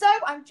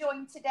I'm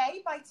joined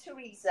today by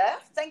Teresa.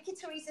 Thank you,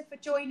 Teresa, for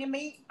joining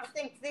me. I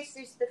think this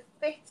is the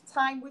 5th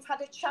time we've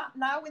had a chat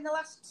now in the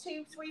last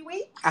 2-3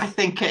 weeks. I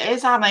think it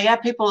is, Anna. Yeah,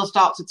 people will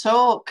start to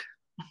talk.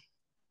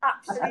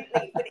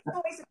 Absolutely. But it's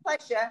always a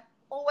pleasure.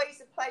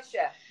 Always a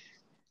pleasure.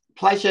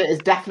 Pleasure is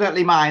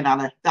definitely mine,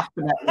 Anna.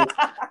 Definitely.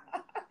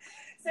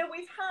 So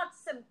we've had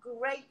some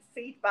great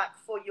feedback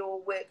for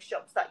your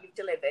workshops that you've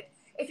delivered.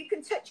 If you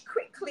can touch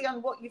quickly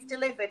on what you've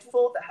delivered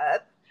for the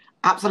Hub.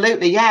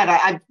 Absolutely,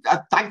 yeah.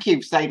 I thank you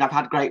for saying I've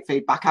had great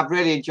feedback. I've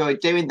really enjoyed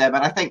doing them,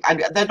 and I think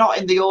they're not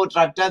in the order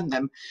I've done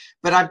them,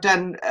 but I've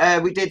done.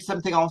 We did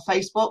something on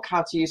Facebook,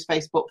 how to use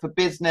Facebook for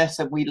business,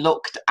 and we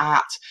looked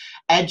at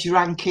edge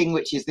ranking,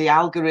 which is the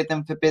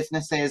algorithm for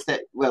businesses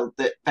that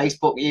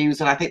Facebook use,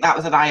 and I think that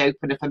was an eye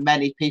opener for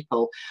many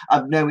people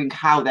of knowing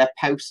how their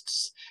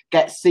posts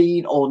get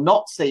seen or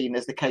not seen,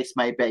 as the case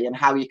may be, and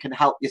how you can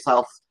help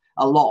yourself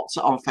a lot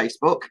on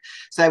Facebook.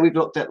 So we've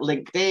looked at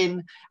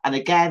LinkedIn, and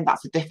again,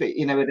 that's a different,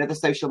 another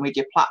social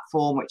media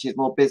platform which is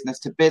more business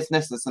to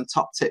business. There's some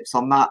top tips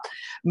on that.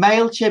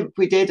 MailChimp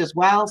we did as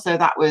well, so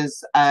that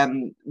was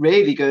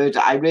really good.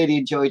 I really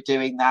enjoyed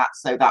doing that.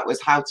 So that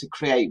was how to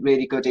create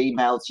really good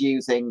emails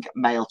using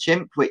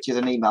MailChimp, which is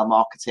an email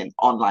marketing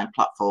online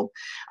platform.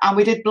 And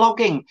we did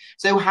blogging,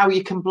 so how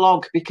you can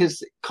blog,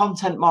 because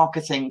content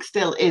marketing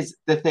still is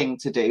the thing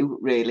to do,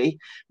 really,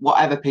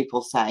 whatever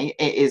people say.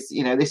 It is,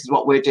 this is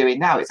what we're doing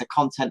now. It's a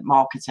content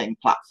marketing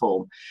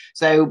platform.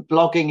 So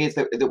blogging is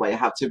the way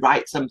how to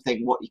write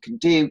something, what you can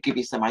do, give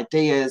you some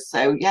ideas.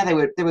 So yeah, they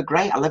were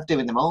great. I love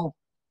doing them all.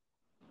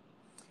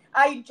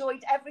 I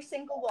enjoyed every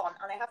single one,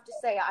 and I have to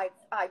say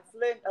I've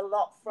learned a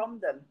lot from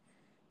them.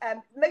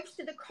 Most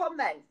of the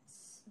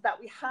comments that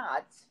we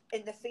had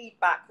in the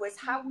feedback was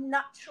how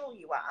natural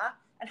you are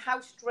and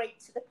how straight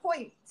to the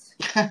point. So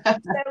if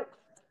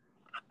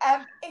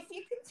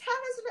you can tell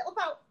us a little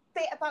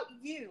bit about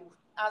you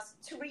as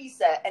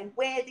Teresa and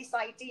where this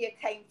idea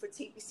came for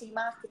TBC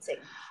Marketing.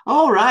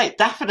 All right,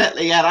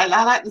 definitely. Yeah,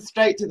 I like the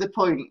straight to the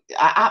point.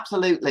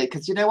 Absolutely,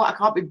 because you know what, I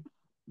can't be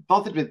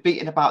bothered with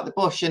beating about the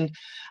bush. And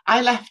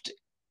I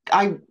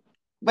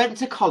went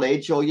to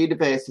college or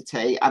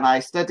university and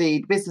I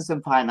studied business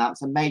and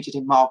finance and majored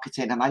in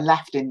marketing, and I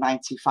left in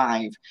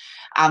 95,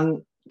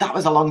 and that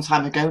was a long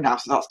time ago now,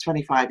 so that's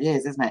 25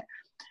 years, isn't it?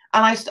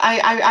 And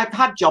I've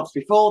had jobs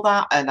before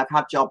that, and I've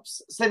had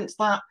jobs since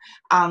that,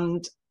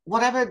 and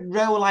whatever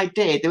role I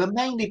did, they were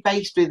mainly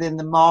based within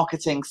the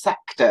marketing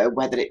sector,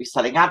 whether it be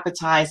selling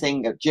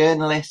advertising, a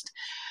journalist,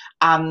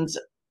 and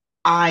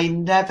I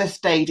never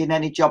stayed in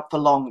any job for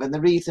long. And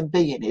the reason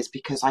being is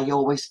because I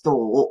always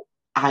thought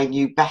I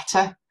knew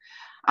better.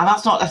 And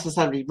that's not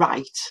necessarily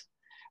right,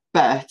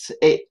 but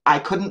I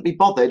couldn't be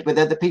bothered with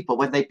other people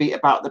when they beat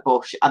about the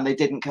bush and they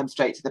didn't come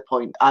straight to the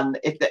point. And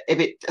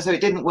so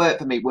it didn't work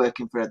for me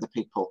working for other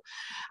people.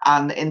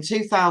 And in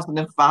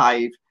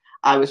 2005,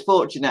 I was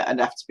fortunate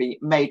enough to be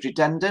made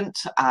redundant,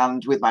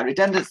 and with my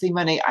redundancy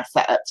money, I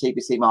set up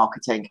TBC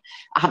Marketing.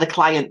 I had a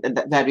client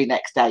the very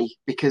next day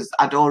because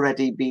I'd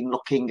already been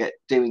looking at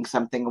doing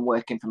something and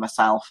working for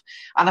myself.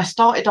 And I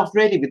started off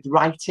really with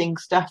writing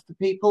stuff for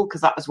people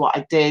because that was what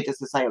I did.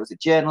 As I say, I was a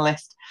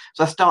journalist.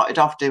 So I started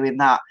off doing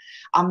that.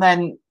 And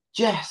then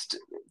just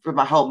from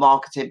my whole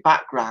marketing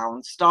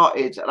background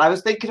and I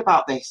was thinking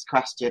about this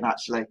question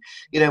actually,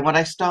 when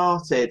I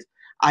started,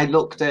 I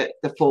looked at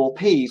the 4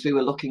 Ps. We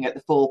were looking at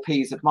the 4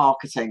 Ps of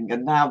marketing,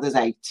 and now there's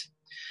 8.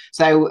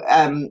 So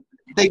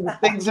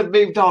things have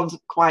moved on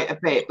quite a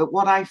bit. But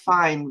what I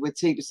find with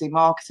TBC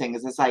Marketing,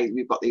 as I say,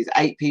 we've got these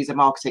 8 Ps of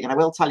marketing, and I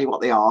will tell you what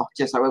they are,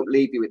 just so I won't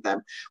leave you with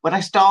them. When I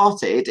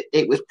started,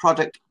 it was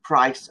product,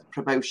 price,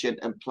 promotion,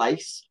 and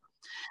place.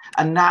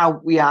 And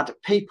now we add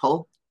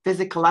people,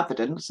 physical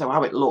evidence, so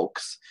how it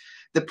looks,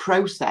 the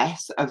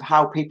process of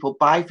how people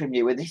buy from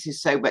you. And this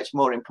is so much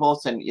more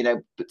important,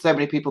 so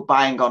many people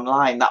buying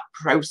online, that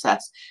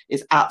process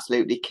is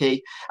absolutely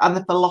key. And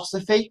the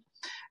philosophy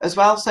as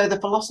well. So the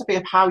philosophy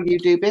of how you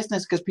do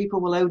business, because people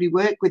will only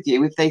work with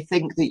you if they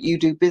think that you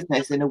do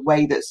business in a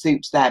way that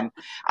suits them.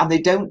 And they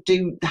don't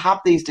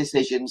have these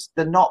decisions.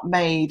 They're not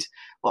made,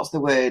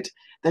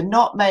 They're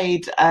not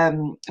made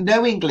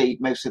knowingly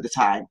most of the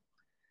time.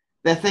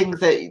 They're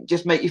things that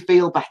just make you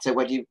feel better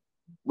when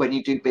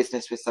you do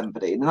business with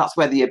somebody, and that's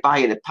whether you're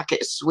buying a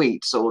packet of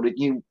sweets or a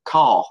new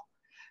car.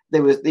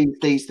 There was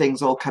these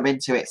things all come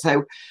into it.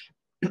 So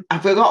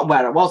I've forgotten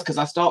where I was because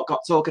I got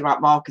talking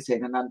about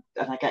marketing and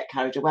I get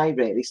carried away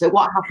really. So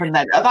what happened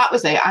then? Oh, that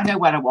was it. I know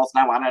where I was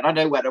now, Anna. I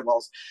know where I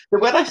was.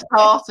 But when I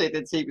started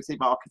in TBC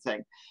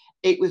Marketing,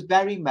 it was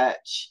very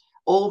much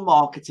all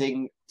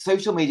marketing.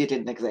 Social media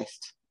didn't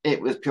exist. It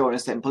was pure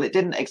and simple. It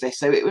didn't exist.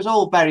 So it was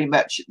all very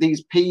much,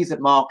 these P's of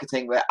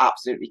marketing were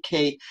absolutely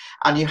key.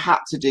 And you had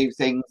to do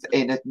things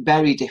in a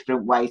very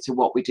different way to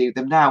what we do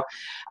them now.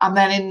 And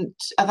then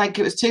I think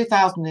it was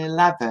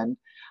 2011,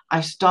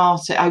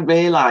 I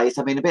realised,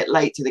 I mean, a bit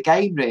late to the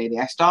game, really.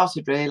 I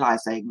started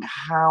realising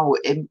how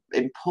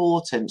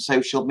important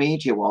social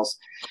media was,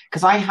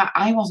 because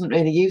I wasn't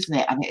really using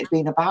it, and it had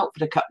been about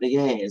for a couple of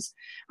years,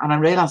 and I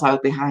realised I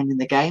was behind in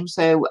the game.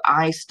 So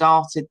I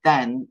started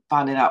then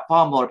finding out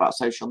far more about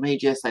social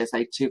media, so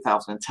say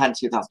 2010,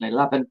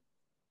 2011.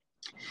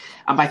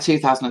 And by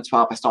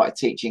 2012, I started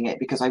teaching it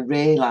because I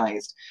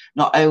realised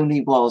not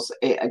only was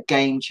it a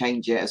game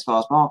changer as far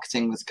as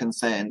marketing was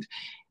concerned,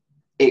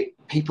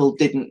 people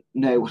didn't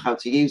know how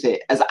to use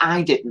it, as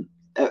I didn't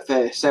at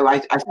first. So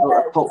I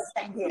sort of thought,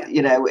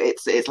 you know,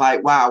 it's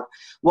like, wow,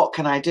 what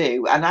can I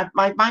do? And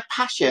my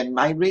passion,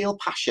 my real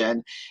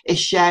passion, is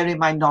sharing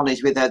my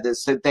knowledge with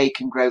others so they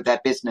can grow their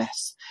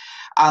business.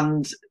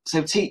 And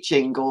so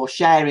teaching or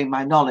sharing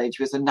my knowledge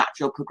was a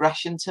natural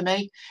progression to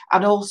me.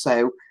 And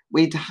also,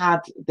 we'd had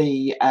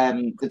the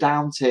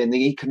downturn,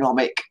 the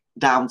economic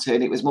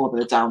downturn. It was more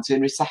than a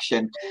downturn,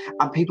 recession,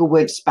 and people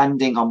weren't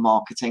spending on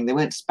marketing. They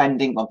weren't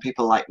spending on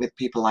people like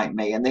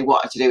me, and they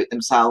wanted to do it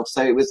themselves.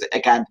 So it was,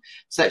 again,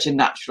 such a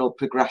natural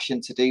progression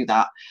to do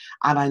that.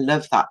 And I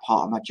love that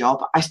part of my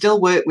job. I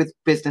still work with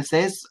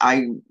businesses.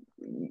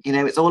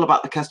 It's all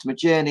about the customer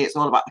journey. It's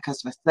all about the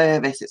customer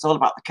service. It's all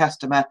about the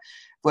customer.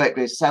 Work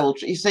with sell.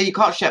 You say you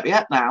can't shut me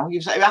up now.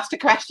 You've asked a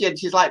question.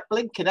 She's like,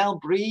 blinking hell,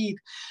 breathe.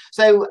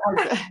 So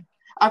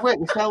I've worked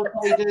with sole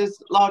traders,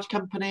 large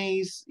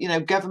companies,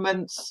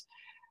 governments,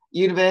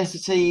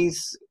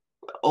 universities,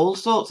 all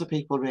sorts of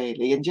people,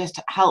 really, and just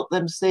help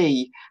them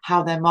see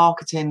how their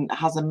marketing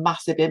has a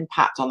massive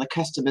impact on the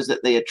customers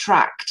that they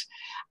attract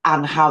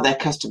and how their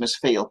customers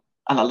feel.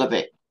 And I love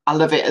it. I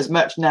love it as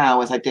much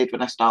now as I did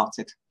when I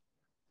started.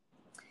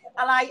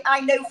 And I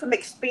know from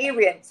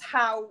experience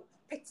how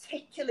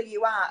particular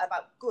you are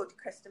about good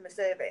customer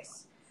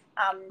service.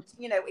 And,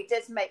 it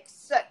does make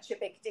such a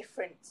big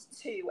difference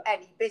to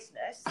any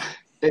business.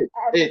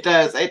 It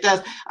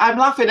does. I'm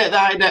laughing at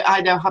that.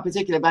 I know how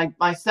particular.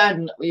 My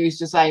son used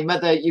to say,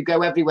 Mother, you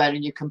go everywhere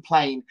and you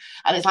complain.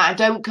 And it's like, I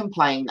don't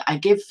complain. I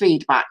give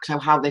feedback so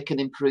how they can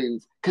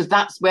improve. Because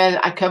that's where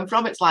I come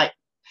from. It's like,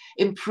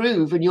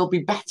 improve and you'll be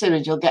better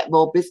and you'll get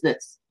more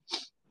business.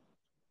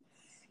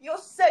 You're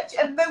such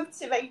a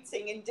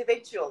motivating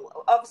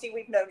individual. Obviously,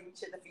 we've known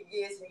each other for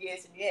years and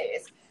years and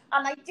years.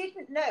 And I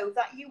didn't know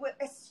that you were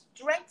a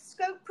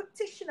StrengthScope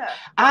practitioner.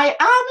 I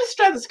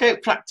am a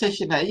StrengthScope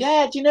practitioner.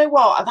 Yeah, do you know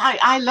what?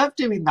 I love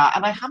doing that.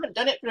 And I haven't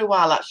done it for a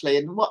while, actually.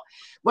 And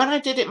when I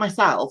did it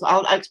myself,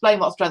 I'll explain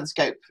what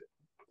StrengthScope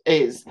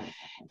is.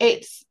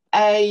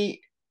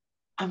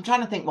 I'm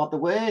trying to think what the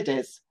word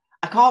is.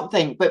 I can't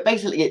think, but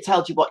basically it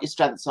tells you what your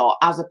strengths are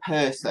as a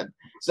person.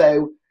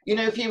 So,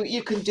 if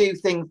you can do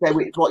things there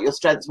with what your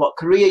strengths, what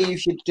career you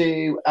should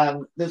do.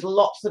 There's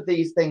lots of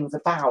these things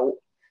about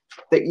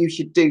that you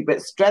should do, but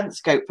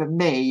StrengthScope for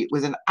me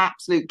was an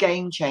absolute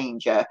game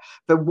changer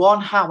for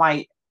one, how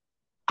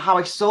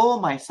I saw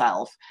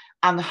myself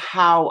and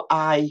how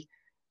I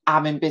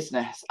am in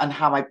business and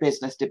how my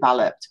business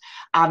developed.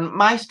 And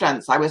my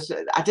strengths, I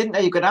didn't know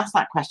you were going to ask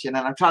that question,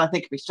 and I'm trying to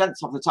think of my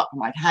strengths off the top of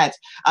my head,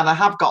 and I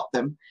have got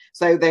them.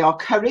 So they are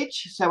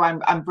courage. So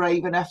I'm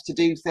brave enough to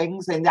do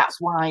things, and that's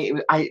why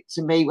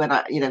to me, when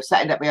I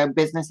setting up my own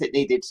business, it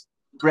needed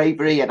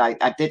bravery, and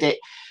I did it.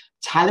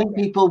 Telling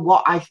people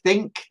what I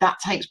think, that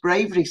takes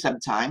bravery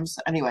sometimes.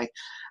 Anyway,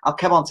 I'll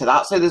come on to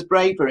that. So there's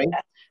bravery,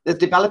 there's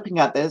developing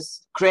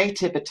others,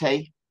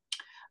 creativity,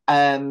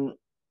 and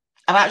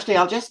actually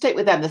I'll just stick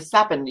with them. There's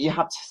 7. You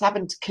have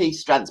 7 key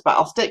strengths, but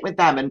I'll stick with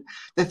them. And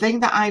the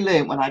thing that I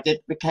learned when I did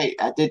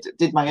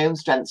my own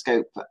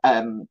StrengthScope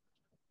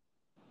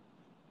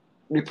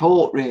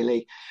report,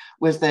 really,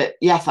 was that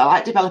yes, I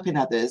like developing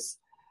others.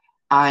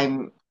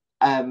 I'm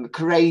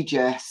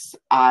courageous,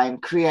 I'm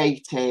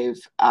creative,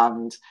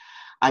 and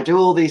I do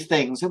all these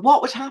things. And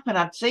what would happen?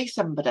 I'd see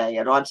somebody,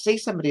 or I'd see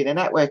somebody in a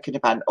networking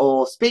event,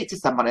 or speak to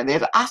someone, and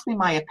they'd ask me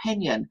my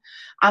opinion,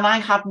 and I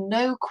had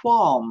no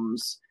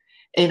qualms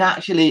in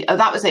actually.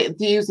 That was it.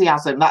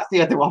 Enthusiasm. That's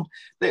the other one.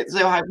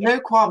 So I had no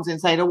qualms in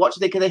saying, "Oh, what do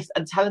you think of this?"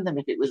 and telling them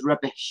if it was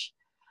rubbish.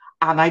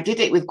 And I did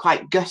it with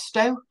quite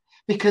gusto,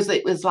 because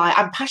it was like,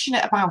 I'm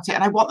passionate about it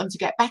and I want them to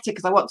get better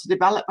because I want to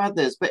develop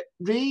others. But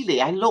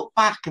really, I look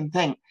back and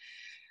think,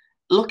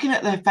 looking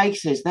at their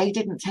faces, they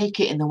didn't take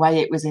it in the way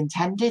it was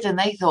intended, and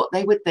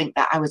they would think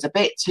that I was a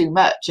bit too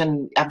much.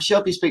 And I'm sure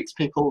if you speak to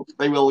people,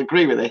 they will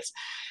agree with this.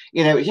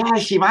 Yeah,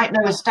 she might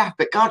know her stuff,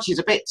 but God, she's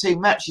a bit too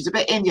much. She's a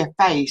bit in your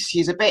face.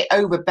 She's a bit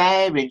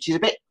overbearing. She's a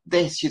bit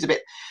this, she's a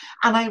bit...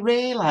 And I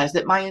realised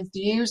that my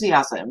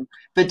enthusiasm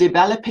for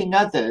developing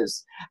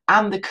others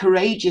and the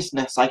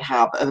courageousness I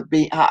have of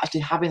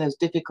actually having those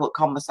difficult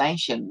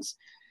conversations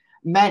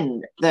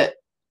meant that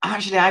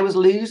actually I was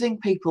losing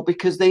people,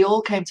 because they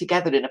all came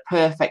together in a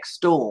perfect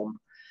storm.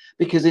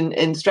 Because in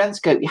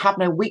StrengthScope, you have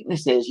no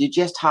weaknesses. You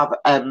just have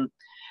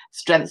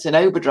strengths in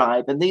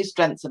overdrive. And these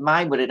strengths of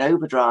mine were in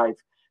overdrive.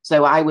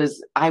 So I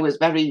was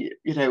very,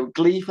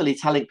 gleefully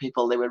telling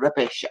people they were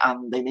rubbish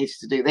and they needed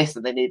to do this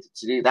and they needed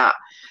to do that.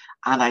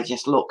 And I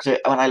just looked at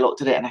it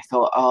and I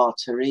thought, oh,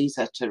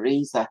 Teresa,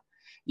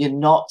 you're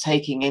not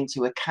taking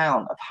into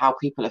account of how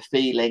people are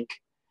feeling.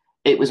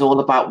 It was all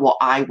about what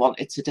I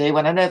wanted to do.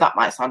 And I know that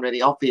might sound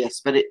really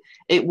obvious, but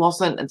it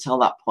wasn't until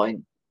that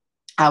point.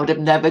 I would have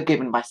never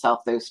given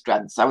myself those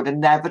strengths. I would have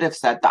never have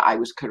said that I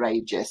was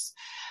courageous.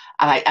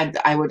 And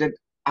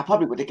I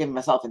probably would have given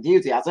myself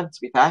enthusiasm,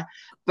 to be fair.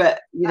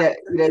 But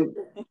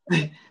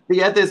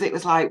the others, it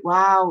was like,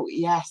 wow,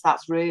 yes,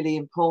 that's really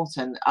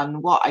important.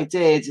 And what I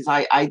did is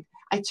I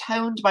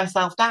toned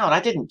myself down. I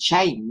didn't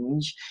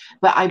change,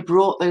 but I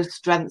brought those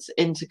strengths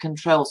into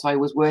control. So I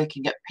was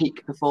working at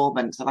peak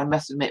performance, and I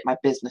must admit, my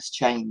business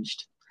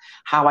changed.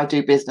 How I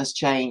do business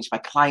changed. My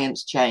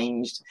clients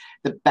changed.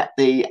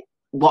 The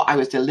what I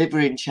was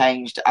delivering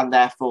changed, and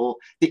therefore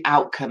the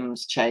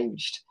outcomes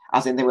changed.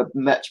 As in, they were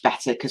much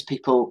better because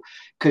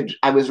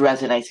I was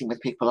resonating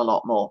with people a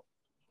lot more.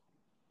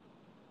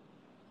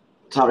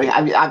 Sorry,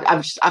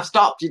 I've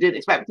stopped. You didn't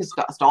expect me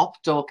to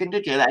stop talking,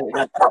 did you? There you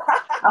go.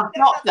 I've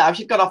stopped now.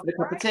 She's gone off with a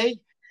cup of tea.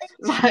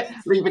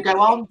 Leave her go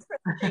on.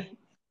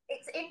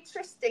 It's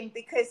interesting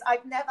because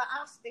I've never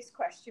asked this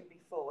question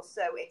before,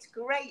 so it's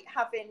great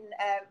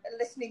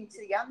listening to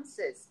the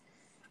answers.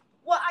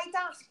 What I'd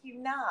ask you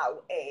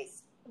now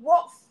is,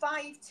 what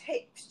 5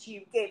 tips do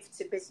you give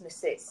to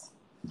businesses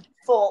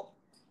for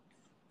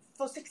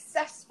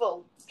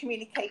successful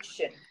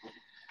communication?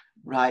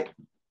 Right.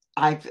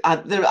 I've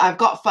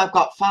got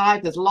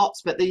 5. There's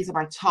lots, but these are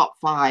my top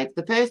 5.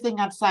 The first thing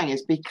I'd say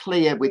is be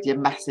clear with your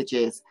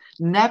messages.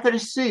 Never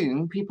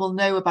assume people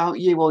know about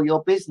you or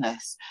your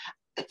business.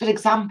 For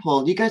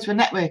example, you go to a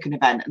networking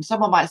event and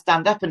someone might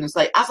stand up and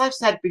say, as I've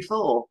said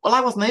before, well,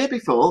 I wasn't here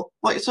before.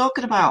 What are you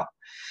talking about?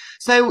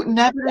 So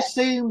never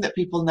assume that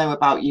people know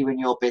about you and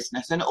your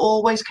business, and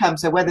always come.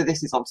 So whether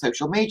this is on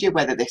social media,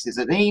 whether this is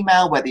an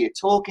email, whether you're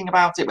talking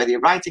about it, whether you're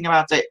writing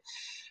about it,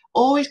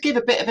 always give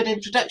a bit of an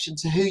introduction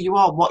to who you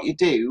are and what you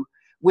do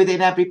within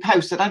every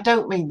post. And I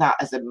don't mean that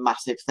as a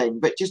massive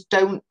thing, but just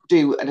don't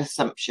do an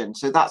assumption.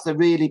 So that's a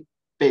really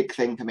big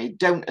thing for me.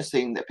 Don't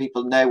assume that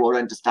people know or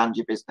understand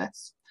your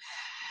business.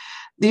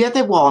 The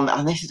other one,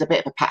 and this is a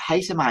bit of a pet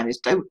hate of mine, is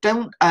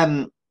don't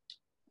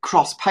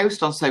cross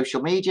post on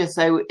social media.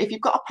 So if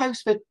you've got a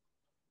post for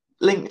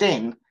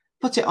LinkedIn,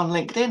 put it on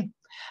LinkedIn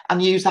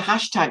and use the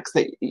hashtags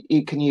that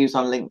you can use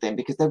on LinkedIn,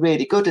 because they're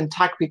really good, and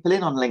tag people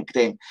in on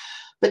LinkedIn.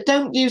 But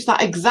don't use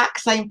that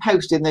exact same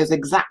post in those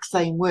exact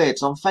same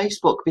words on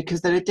Facebook, because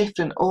they're a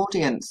different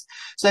audience.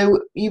 So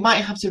you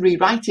might have to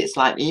rewrite it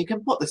slightly. You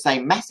can put the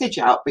same message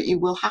out, but you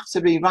will have to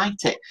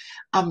rewrite it.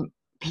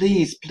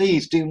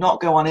 Please do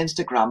not go on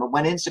Instagram. And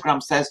when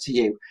Instagram says to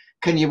you,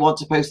 can you want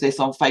to post this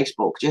on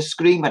Facebook? Just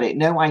scream at it.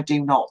 No, I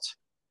do not.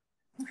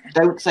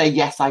 Don't say,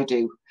 yes, I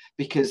do.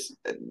 Because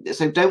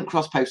so don't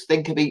cross post.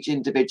 Think of each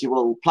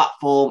individual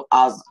platform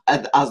as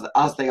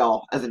they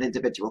are, as an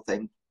individual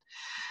thing.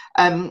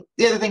 The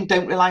other thing,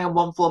 don't rely on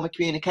one form of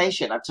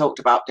communication. I've talked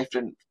about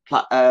different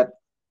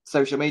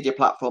social media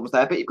platforms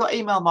there, but you've got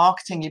email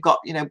marketing, you've got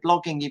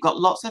blogging, you've got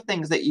lots of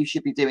things that you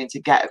should be doing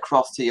to get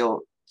across to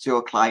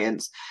your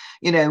clients.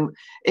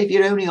 If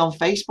you're only on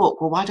Facebook,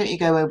 well, why don't you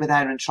go over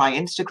there and try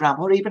Instagram,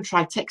 or even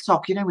try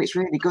TikTok? It's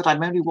really good.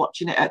 I'm only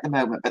watching it at the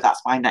moment, but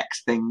that's my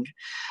next thing.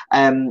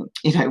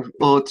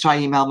 Or try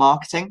email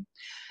marketing.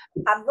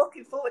 I'm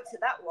looking forward to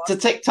that one. To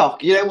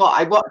TikTok. You know what?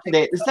 I watched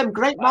it. There's some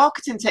great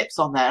marketing tips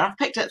on there. I've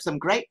picked up some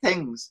great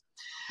things.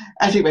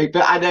 Anyway,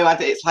 but I know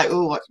it's like,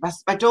 oh,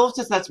 my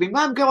daughter said to me,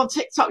 Mum, go on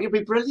TikTok, you'll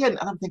be brilliant.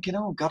 And I'm thinking,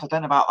 oh God, I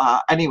don't know about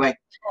that. Anyway,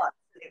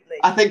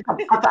 I think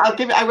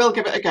I will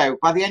give it a go.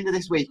 By the end of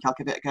this week, I'll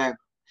give it a go.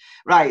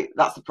 Right,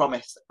 that's the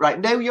promise. Right,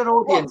 know your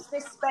audience. Watch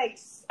this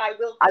space. I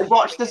will. I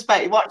watch the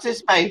space. Watch this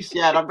space.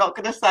 Yeah, and I'm not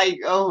going to say.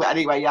 Oh,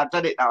 anyway, yeah, I've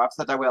done it now. I've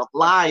said I will.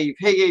 Live.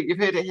 You've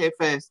heard it here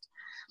first.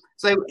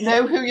 So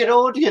know who your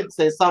audience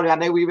is. Sorry, I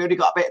know we've only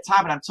got a bit of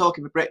time, and I'm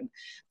talking for Britain.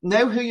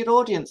 Know who your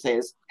audience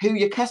is, who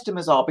your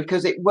customers are,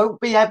 because it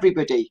won't be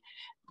everybody.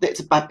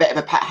 That's a bit of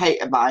a pet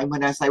hate of mine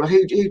when I say, well,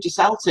 who do you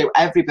sell to?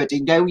 Everybody.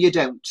 No, you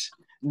don't.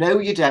 No,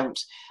 you don't.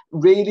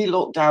 Really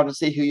look down and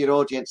see who your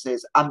audience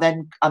is, and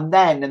then,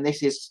 and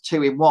this is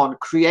 2 in 1,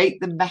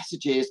 create the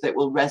messages that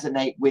will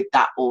resonate with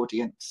that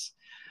audience.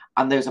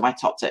 And those are my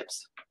top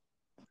tips.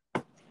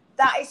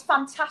 That is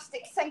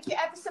fantastic. Thank you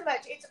ever so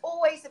much. It's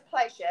always a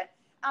pleasure.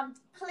 And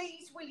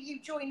please, will you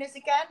join us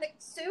again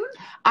soon?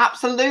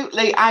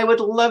 Absolutely. I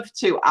would love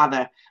to,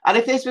 Anna. And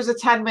if this was a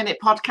 10-minute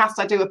podcast,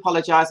 I do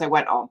apologise I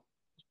went on.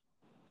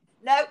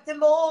 No, the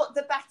more,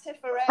 the better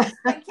for us.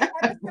 Thank you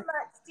ever so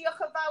much. Diolch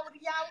yn fawr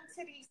iawn,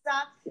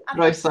 Teresa.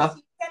 And I'll see you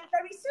again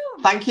very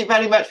soon. Thank you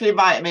very much for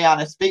inviting me,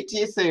 Anna. Speak to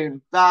you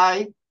soon.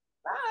 Bye.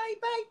 Bye.